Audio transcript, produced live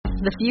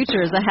The future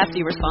is a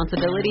hefty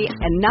responsibility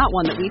and not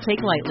one that we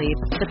take lightly.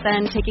 But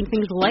then taking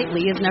things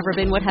lightly has never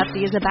been what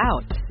Hefty is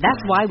about. That's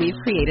why we've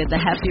created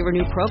the Hefty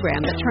Renew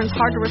program that turns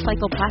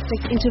hard-to-recycle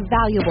plastics into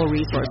valuable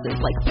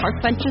resources like park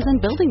benches and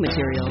building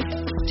materials.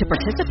 To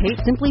participate,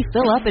 simply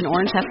fill up an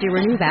orange Hefty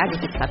Renew bag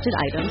with accepted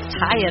items,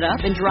 tie it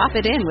up, and drop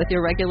it in with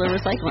your regular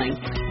recycling.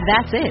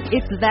 That's it.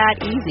 It's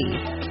that easy.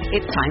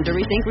 It's time to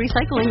rethink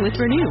recycling with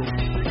Renew.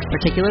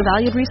 Particular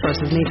valued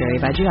resources may vary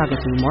by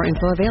geography. More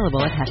info available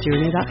at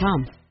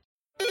heftyrenew.com.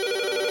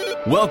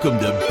 Welcome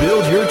to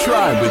Build Your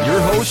Tribe with your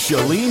host,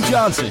 Chalene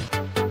Johnson.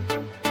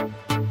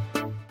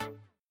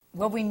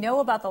 What we know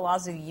about the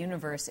laws of the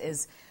universe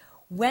is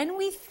when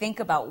we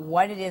think about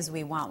what it is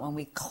we want, when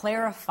we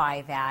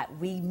clarify that,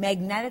 we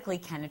magnetically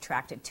can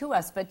attract it to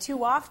us. But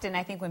too often,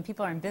 I think when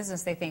people are in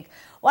business, they think,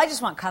 well, I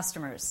just want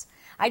customers.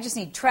 I just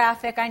need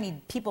traffic. I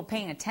need people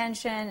paying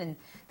attention. And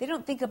they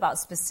don't think about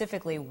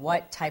specifically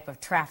what type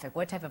of traffic,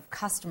 what type of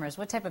customers,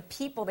 what type of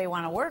people they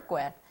want to work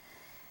with.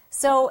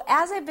 So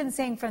as I've been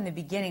saying from the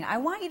beginning, I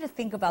want you to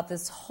think about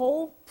this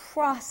whole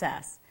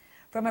process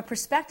from a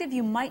perspective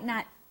you might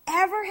not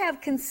ever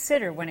have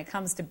considered when it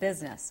comes to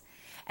business.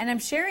 And I'm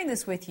sharing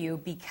this with you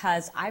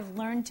because I've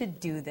learned to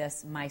do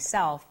this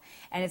myself,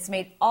 and it's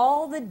made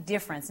all the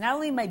difference, not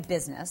only in my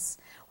business,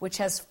 which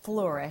has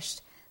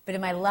flourished, but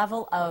in my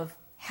level of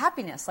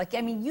happiness.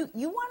 You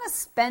want to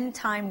spend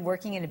time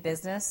working in a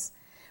business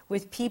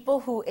with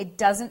people who it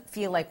doesn't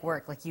feel like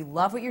work. Like you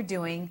love what you're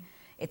doing,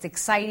 it's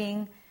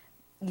exciting,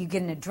 you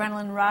get an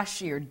adrenaline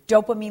rush, your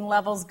dopamine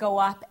levels go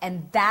up,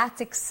 and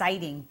that's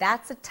exciting.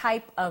 That's a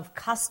type of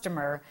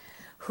customer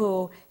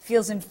who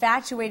feels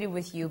infatuated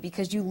with you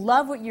because you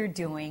love what you're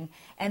doing,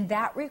 and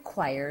that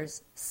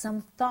requires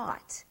some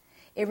thought.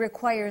 It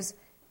requires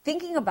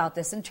thinking about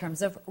this in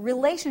terms of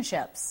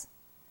relationships.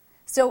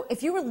 So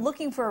if you were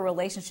looking for a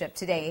relationship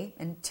today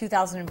in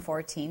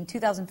 2014,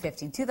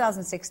 2015,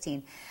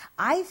 2016,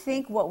 I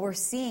think what we're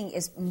seeing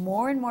is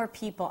more and more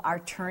people are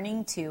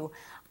turning to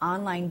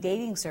online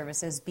dating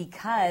services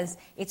because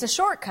it's a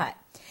shortcut.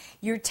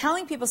 You're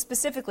telling people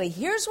specifically,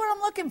 here's what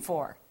I'm looking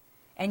for.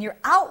 And you're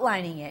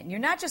outlining it. And you're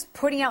not just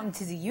putting it out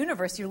into the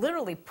universe, you're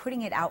literally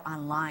putting it out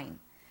online.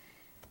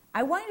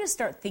 I want you to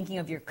start thinking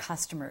of your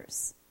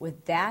customers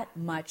with that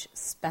much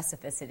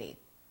specificity.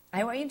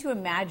 I want you to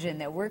imagine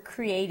that we're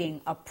creating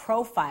a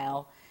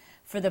profile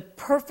for the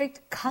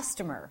perfect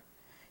customer.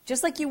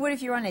 Just like you would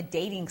if you're on a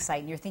dating site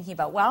and you're thinking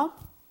about, well,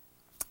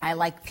 I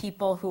like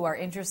people who are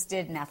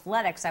interested in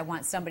athletics. I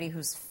want somebody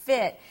who's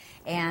fit,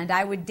 and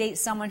I would date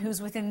someone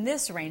who's within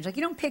this range. Like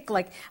you don't pick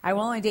I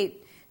will only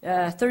date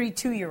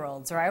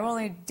 32-year-olds, or I will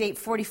only date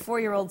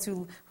 44-year-olds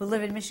who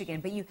live in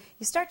Michigan. But you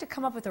start to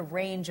come up with a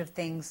range of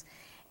things.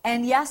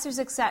 And yes, there's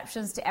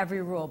exceptions to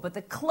every rule, but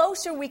the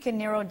closer we can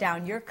narrow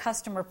down your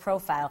customer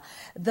profile,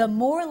 the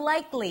more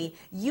likely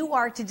you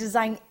are to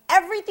design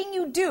everything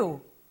you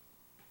do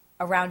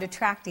around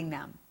attracting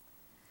them.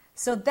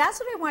 So that's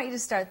what I want you to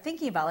start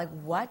thinking about.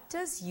 What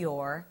does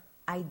your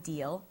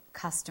ideal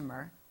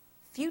customer,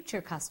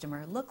 future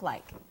customer, look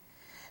like?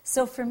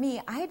 So for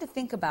me, I had to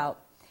think about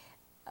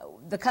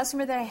the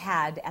customer that I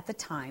had at the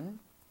time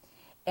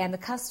and the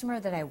customer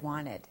that I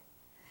wanted.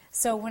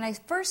 So when I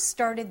first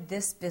started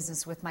this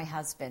business with my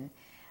husband,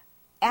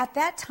 at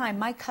that time,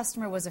 my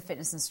customer was a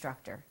fitness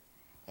instructor.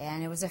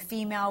 And it was a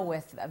female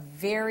with a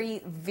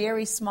very,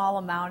 very small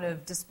amount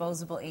of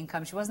disposable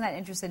income. She wasn't that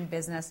interested in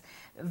business.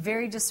 A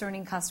very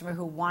discerning customer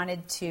who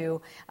wanted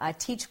to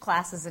teach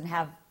classes and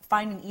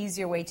find an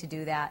easier way to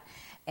do that.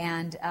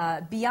 And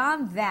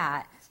beyond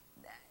that,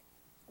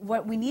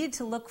 what we needed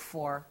to look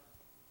for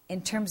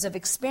in terms of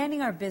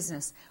expanding our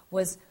business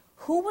was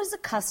who was the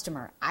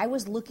customer I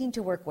was looking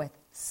to work with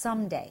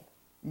someday.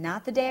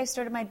 Not the day I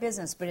started my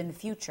business, but in the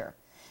future.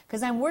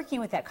 Because I'm working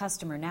with that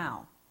customer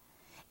now.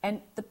 And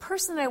the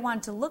person that I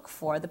wanted to look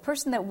for, the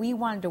person that we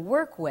wanted to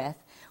work with,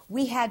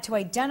 we had to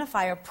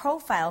identify a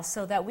profile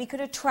so that we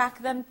could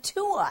attract them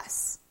to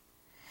us.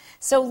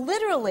 So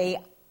literally,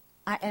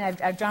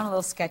 I've drawn a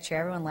little sketch here.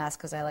 Everyone laughs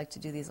because I like to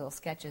do these little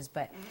sketches.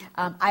 But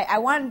I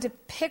wanted to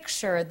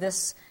picture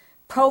this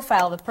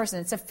profile of the person.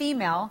 It's a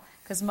female,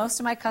 because most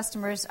of my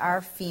customers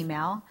are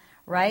female,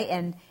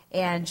 right?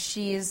 And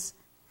she's,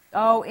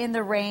 in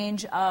the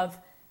range of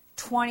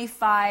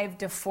 25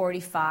 to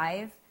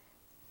 45.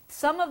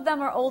 Some of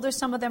them are older,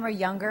 some of them are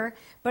younger,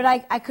 but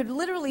I could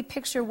literally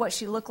picture what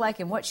she looked like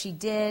and what she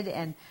did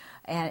and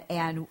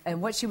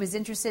what she was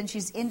interested in.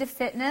 She's into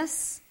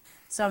fitness,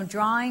 so I'm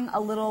drawing a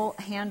little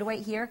hand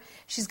weight here.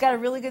 She's got a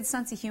really good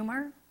sense of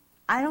humor.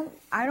 I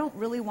don't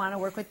really want to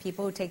work with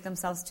people who take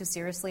themselves too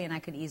seriously, and I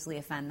could easily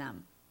offend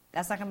them.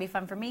 That's not going to be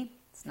fun for me.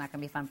 It's not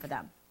going to be fun for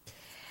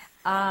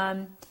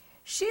them.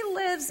 She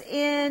lives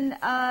in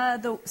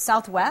the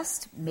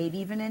Southwest, maybe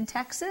even in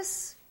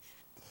Texas.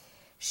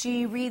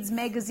 She reads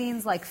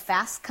magazines like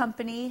Fast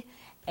Company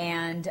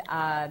and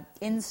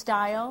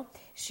InStyle.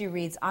 She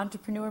reads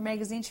Entrepreneur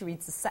magazine. She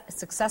reads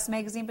Success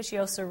magazine, but she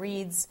also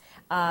reads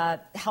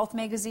health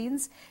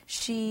magazines.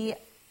 She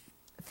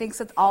thinks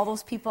that all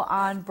those people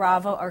on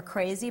Bravo are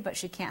crazy, but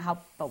she can't help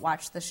but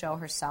watch the show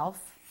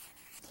herself.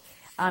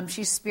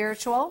 She's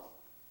spiritual,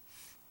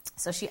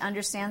 so she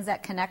understands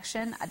that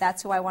connection.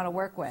 That's who I want to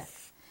work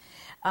with.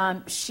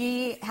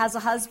 She has a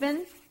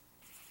husband.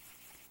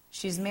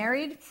 She's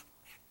married.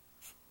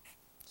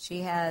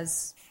 She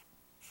has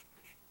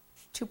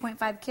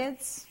 2.5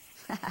 kids.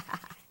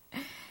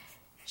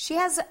 She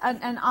has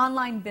an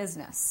online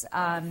business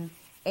and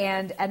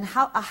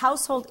a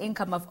household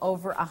income of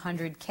over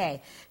 $100K.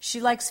 She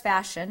likes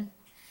fashion.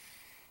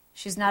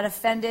 She's not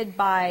offended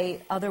by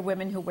other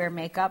women who wear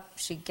makeup.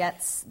 She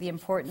gets the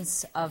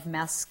importance of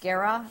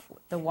mascara,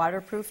 the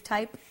waterproof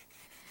type.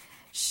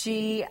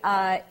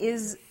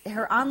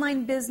 Her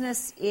online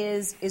business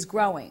is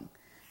growing.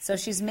 So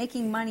she's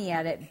making money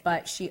at it,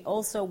 but she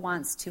also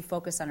wants to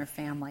focus on her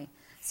family.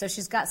 So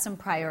she's got some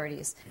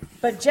priorities.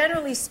 But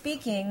generally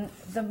speaking,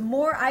 the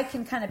more I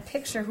can kind of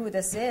picture who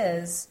this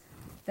is,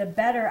 the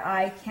better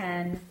I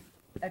can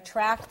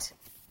attract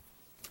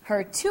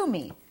her to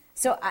me.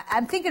 So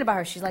I'm thinking about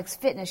her. She likes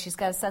fitness. She's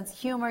got a sense of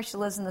humor. She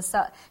lives in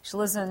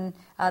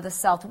the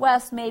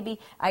Southwest, maybe.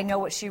 I know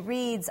what she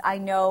reads. I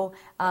know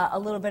a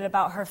little bit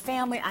about her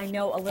family. I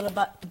know a little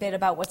bit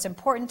about what's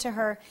important to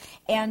her.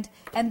 And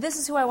this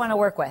is who I want to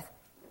work with.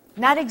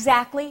 Not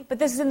exactly, but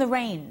this is in the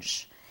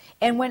range.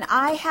 And when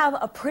I have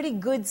a pretty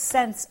good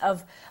sense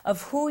of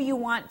who you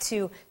want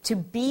to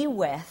be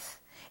with,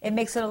 it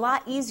makes it a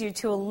lot easier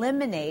to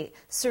eliminate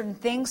certain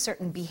things,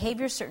 certain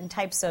behaviors, certain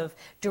types of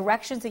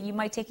directions that you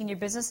might take in your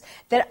business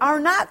that are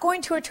not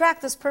going to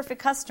attract this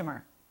perfect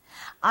customer.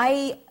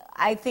 I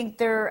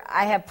think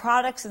I have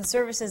products and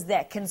services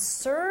that can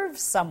serve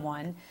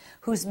someone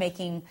who's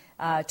making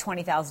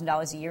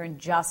 $20,000 a year and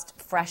just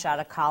fresh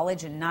out of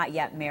college and not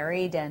yet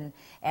married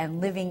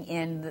and living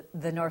in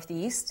the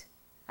Northeast.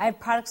 I have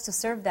products to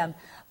serve them.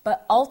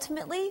 But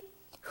ultimately,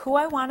 who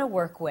I want to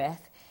work with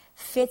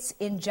fits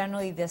in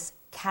generally this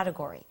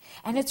category.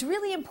 And it's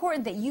really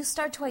important that you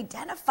start to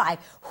identify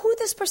who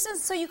this person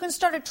is so you can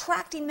start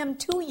attracting them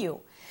to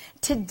you.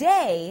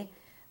 Today,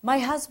 my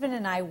husband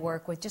and I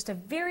work with just a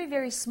very,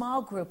 very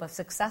small group of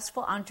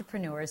successful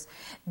entrepreneurs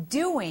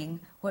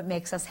doing what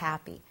makes us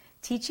happy,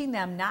 teaching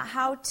them not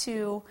how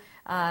to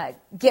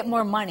get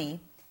more money,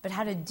 but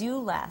how to do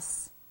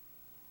less,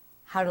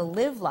 how to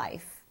live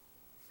life,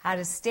 how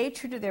to stay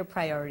true to their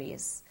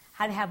priorities,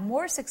 how to have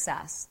more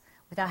success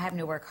without having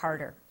to work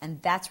harder.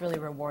 And that's really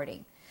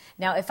rewarding.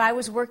 Now, if I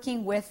was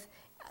working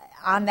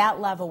on that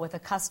level with a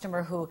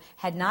customer who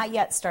had not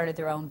yet started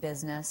their own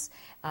business,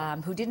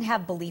 who didn't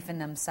have belief in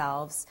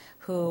themselves,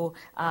 who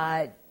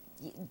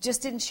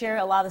just didn't share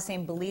a lot of the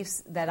same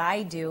beliefs that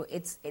I do,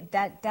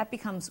 that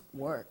becomes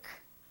work.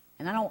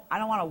 And I don't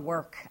want to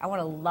work. I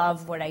want to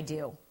love what I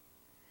do.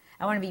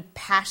 I want to be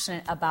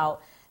passionate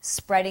about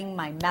spreading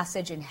my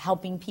message and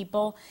helping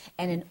people.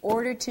 And in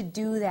order to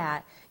do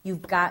that,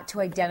 you've got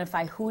to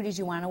identify who it is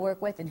you want to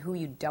work with and who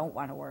you don't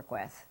want to work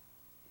with.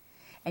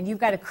 And you've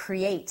got to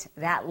create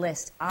that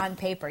list on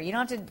paper. You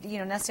don't have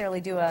to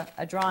necessarily do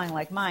a drawing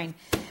like mine,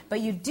 but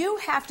you do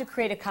have to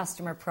create a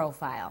customer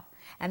profile.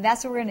 And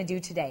that's what we're going to do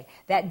today.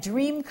 That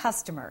dream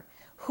customer,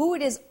 who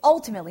it is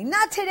ultimately,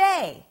 not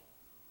today,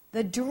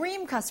 the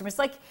dream customer. It's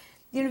like,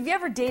 have you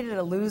ever dated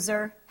a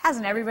loser?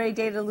 Hasn't everybody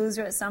dated a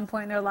loser at some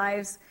point in their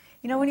lives?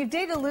 When you've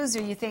dated a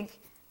loser, you think,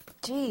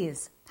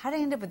 geez, how did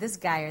I end up with this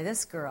guy or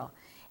this girl?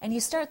 And you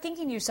start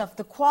thinking to yourself,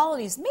 the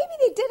qualities, maybe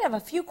they did have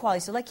a few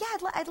qualities. So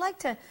I'd like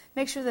to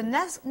make sure the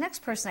next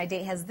person I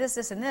date has this,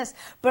 this, and this.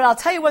 But I'll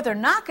tell you what they're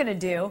not going to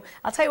do.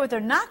 I'll tell you what they're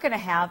not going to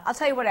have. I'll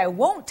tell you what I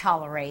won't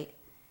tolerate.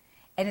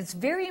 And it's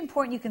very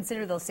important you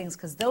consider those things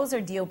because those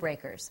are deal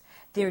breakers.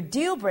 They're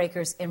deal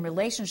breakers in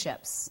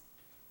relationships.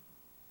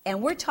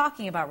 And we're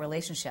talking about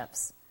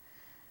relationships.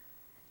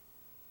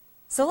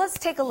 So let's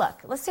take a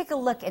look. Let's take a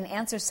look and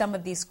answer some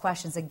of these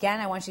questions.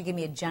 Again, I want you to give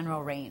me a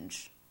general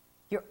range.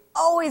 You're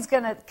always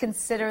going to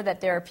consider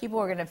that there are people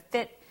who are going to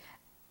fit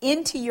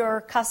into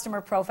your customer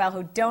profile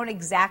who don't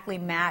exactly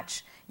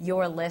match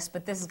your list,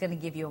 but this is going to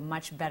give you a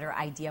much better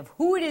idea of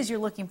who it is you're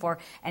looking for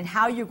and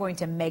how you're going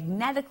to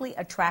magnetically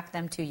attract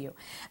them to you.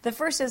 The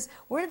first is,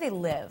 where do they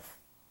live?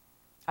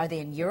 Are they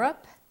in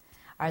Europe?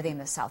 Are they in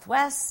the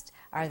Southwest?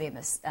 Are they in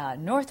the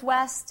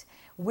Northwest?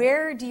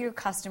 Where do your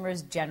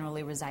customers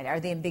generally reside?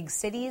 Are they in big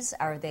cities?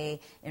 Are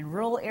they in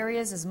rural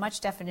areas? As much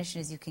definition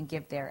as you can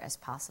give there as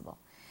possible.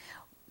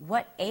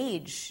 What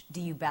age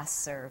do you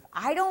best serve?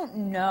 I don't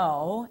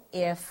know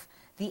if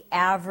the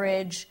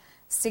average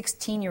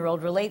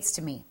 16-year-old relates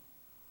to me.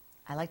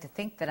 I like to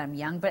think that I'm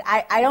young, but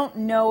I don't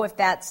know if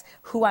that's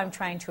who I'm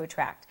trying to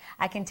attract.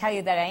 I can tell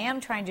you that I am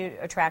trying to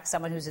attract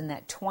someone who's in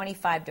that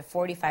 25 to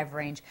 45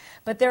 range,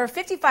 but there are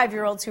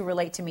 55-year-olds who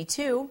relate to me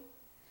too.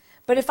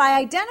 But if I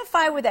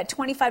identify with that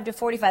 25 to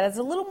 45, that's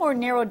a little more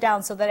narrowed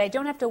down so that I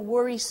don't have to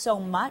worry so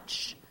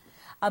much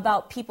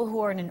about people who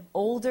are in an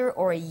older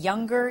or a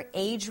younger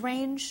age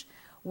range,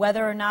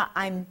 whether or not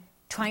I'm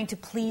trying to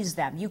please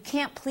them. You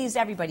can't please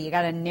everybody. You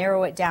got to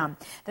narrow it down.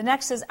 The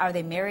next is, are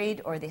they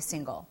married or are they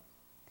single?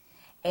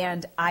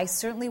 And I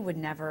certainly would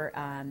never,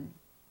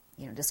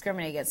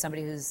 discriminate against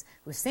somebody who's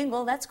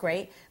single. That's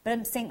great. But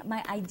I'm saying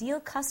my ideal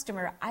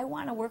customer, I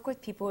want to work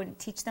with people and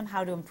teach them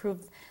how to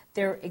improve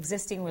their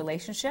existing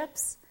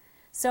relationships.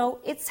 So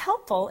it's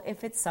helpful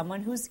if it's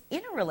someone who's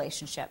in a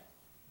relationship.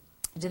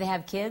 Do they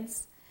have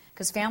kids?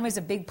 Because family is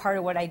a big part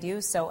of what I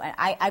do. So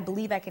I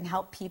believe I can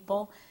help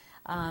people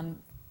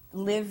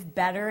live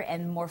better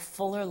and more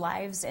fuller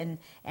lives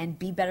and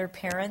be better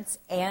parents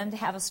and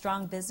have a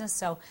strong business.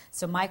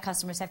 So my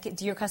customers have kids.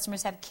 Do your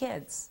customers have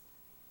kids?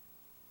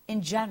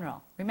 In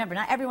general. Remember,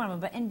 not every one of them,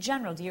 but in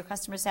general, do your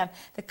customers have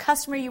the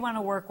customer you want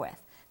to work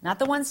with? Not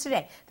the ones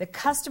today. The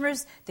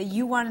customers that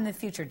you want in the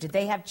future. Do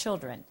they have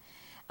children?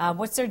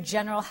 What's their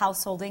general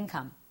household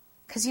income?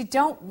 Because you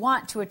don't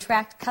want to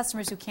attract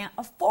customers who can't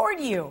afford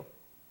you.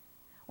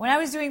 When I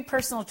was doing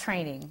personal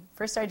training,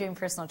 first started doing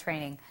personal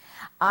training,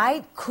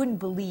 I couldn't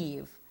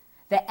believe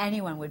that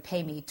anyone would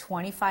pay me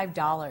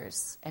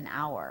 $25 an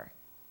hour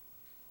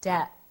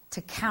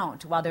to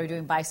count while they were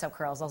doing bicep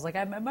curls. I was like,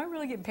 am I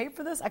really getting paid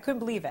for this? I couldn't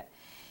believe it.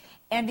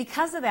 And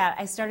because of that,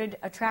 I started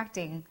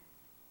attracting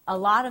a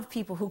lot of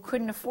people who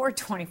couldn't afford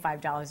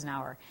 $25 an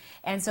hour.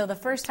 And so the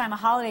first time a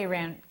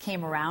holiday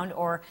came around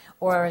or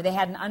they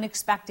had an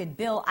unexpected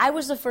bill, I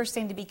was the first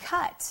thing to be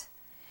cut.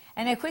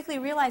 And I quickly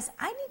realized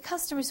I need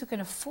customers who can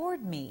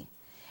afford me.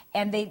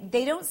 And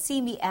they don't see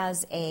me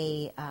as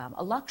a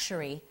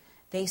luxury.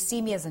 They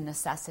see me as a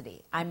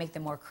necessity. I make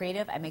them more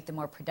creative. I make them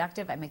more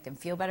productive. I make them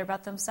feel better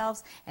about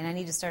themselves. And I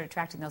need to start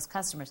attracting those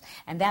customers.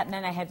 And that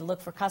meant I had to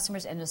look for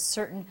customers in a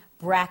certain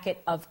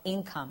bracket of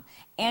income.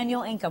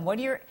 Annual income.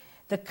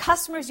 The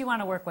customers you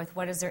want to work with,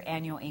 what is their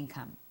annual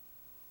income?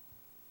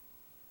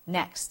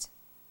 Next.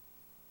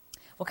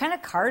 What kind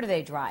of car do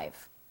they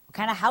drive? What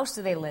kind of house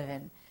do they live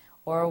in?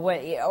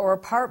 Or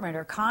apartment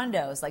or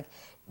condos? Like,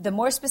 the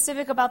more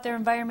specific about their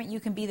environment you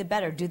can be, the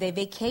better. Do they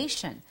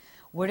vacation?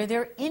 What are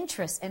their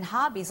interests and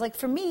hobbies? Like,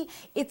 for me,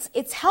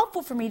 it's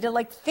helpful for me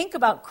to think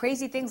about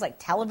crazy things like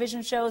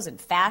television shows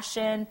and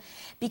fashion,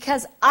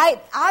 because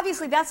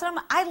obviously that's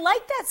what I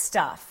like that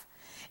stuff.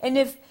 And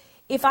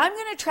if I'm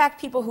going to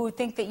attract people who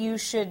think that you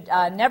should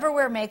never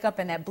wear makeup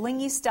and that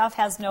blingy stuff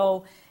has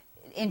no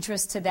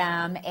interest to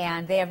them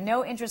and they have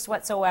no interest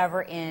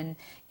whatsoever in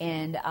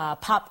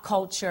pop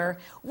culture,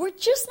 we're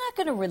just not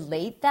going to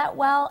relate that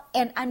well,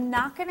 and I'm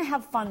not going to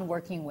have fun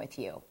working with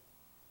you.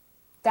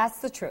 That's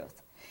the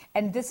truth.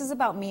 And this is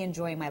about me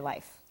enjoying my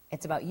life.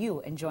 It's about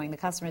you enjoying the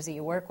customers that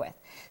you work with.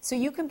 So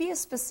you can be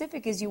as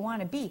specific as you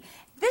want to be.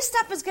 This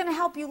stuff is going to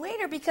help you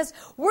later because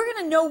we're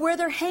going to know where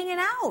they're hanging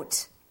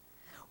out.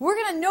 We're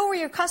going to know where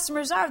your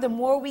customers are. The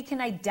more we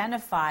can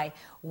identify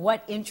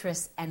what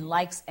interests and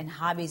likes and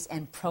hobbies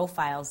and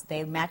profiles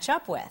they match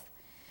up with.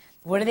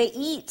 What do they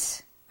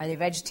eat? Are they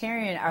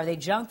vegetarian? Are they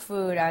junk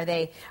food? Are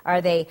they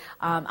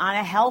on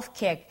a health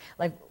kick?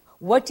 Like,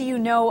 what do you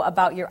know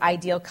about your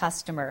ideal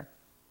customer?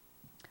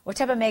 What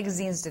type of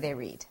magazines do they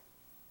read?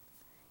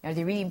 Are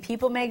they reading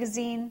People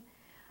magazine?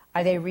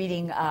 Are they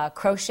reading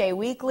Crochet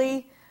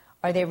Weekly?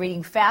 Are they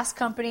reading Fast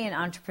Company and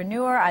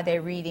Entrepreneur? Are they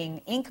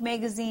reading Inc.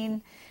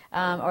 magazine? Or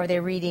are they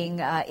reading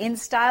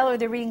InStyle? Or are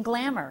they reading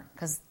Glamour?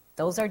 Because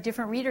those are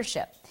different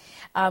readership.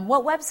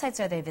 What websites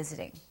are they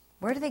visiting?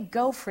 Where do they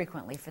go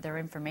frequently for their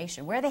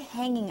information? Where are they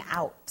hanging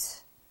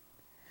out?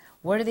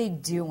 What are they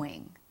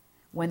doing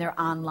when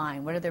they're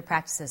online? What are their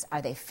practices?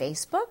 Are they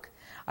Facebook?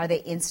 Are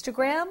they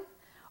Instagram?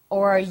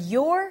 Or are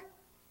your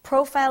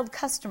profiled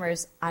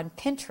customers on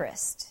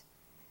Pinterest?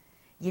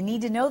 You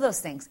need to know those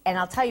things. And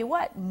I'll tell you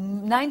what,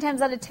 9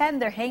 times out of 10,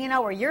 they're hanging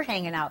out where you're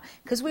hanging out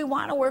because we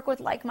want to work with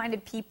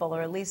like-minded people,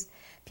 or at least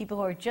people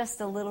who are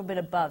just a little bit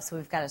above, so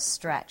we've got to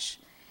stretch.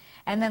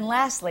 And then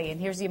lastly, and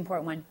here's the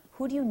important one,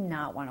 who do you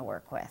not want to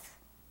work with?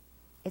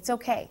 It's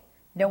okay.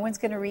 No one's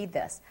going to read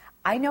this.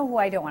 I know who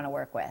I don't want to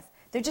work with.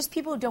 They're just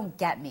people who don't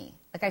get me.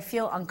 Like, I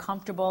feel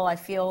uncomfortable. I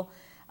feel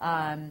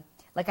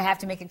like I have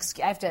to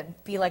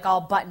be like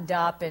all buttoned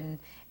up and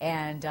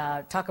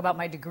talk about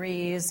my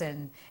degrees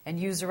and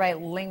use the right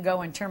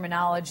lingo and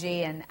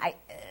terminology. And I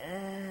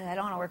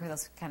don't want to work with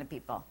those kind of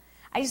people.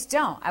 I just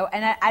don't.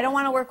 I don't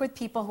want to work with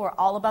people who are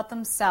all about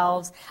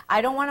themselves.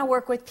 I don't want to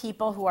work with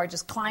people who are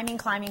just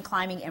climbing,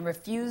 and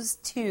refuse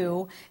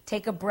to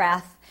take a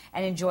breath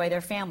and enjoy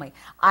their family.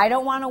 I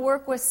don't want to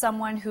work with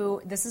someone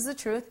who, this is the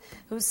truth,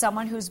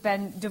 someone who's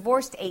been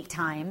divorced 8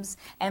 times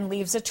and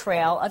leaves a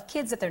trail of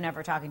kids that they're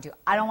never talking to.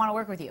 I don't want to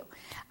work with you.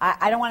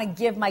 I don't want to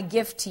give my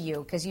gift to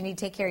you because you need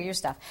to take care of your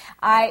stuff.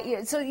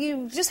 So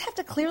you just have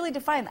to clearly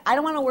define. I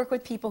don't want to work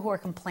with people who are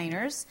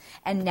complainers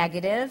and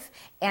negative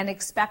and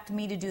expect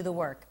me to do the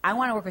work. I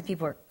want to work with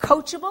people who are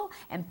coachable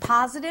and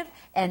positive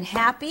and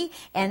happy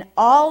and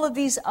all of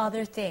these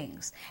other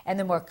things. And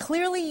the more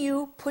clearly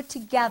you put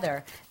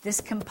together this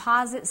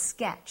composite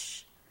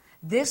sketch,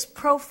 this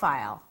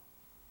profile,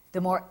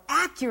 the more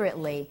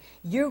accurately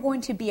you're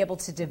going to be able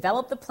to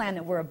develop the plan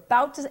that we're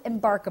about to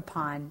embark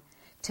upon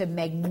to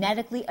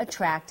magnetically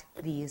attract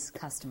these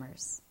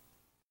customers.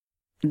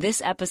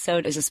 This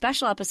episode is a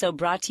special episode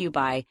brought to you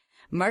by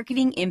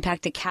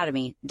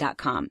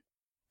MarketingImpactAcademy.com.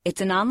 It's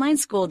an online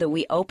school that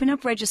we open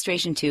up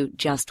registration to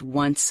just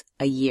once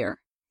a year.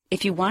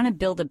 If you want to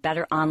build a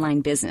better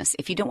online business,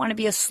 if you don't want to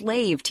be a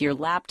slave to your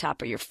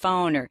laptop or your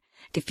phone or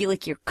to feel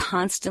like you're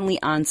constantly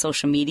on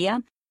social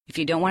media, if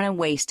you don't want to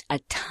waste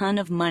a ton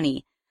of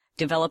money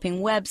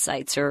developing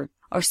websites or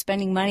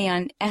spending money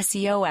on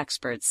SEO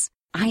experts,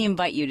 I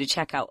invite you to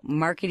check out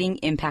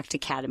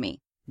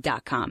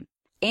marketingimpactacademy.com.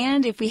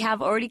 And if we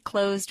have already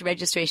closed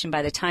registration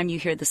by the time you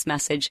hear this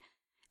message,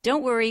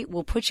 don't worry,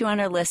 we'll put you on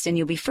our list and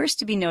you'll be first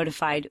to be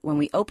notified when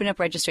we open up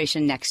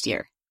registration next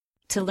year.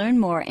 To learn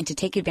more and to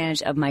take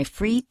advantage of my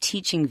free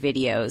teaching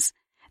videos,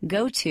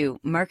 go to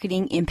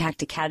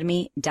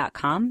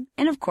marketingimpactacademy.com.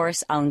 And of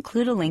course, I'll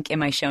include a link in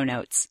my show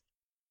notes.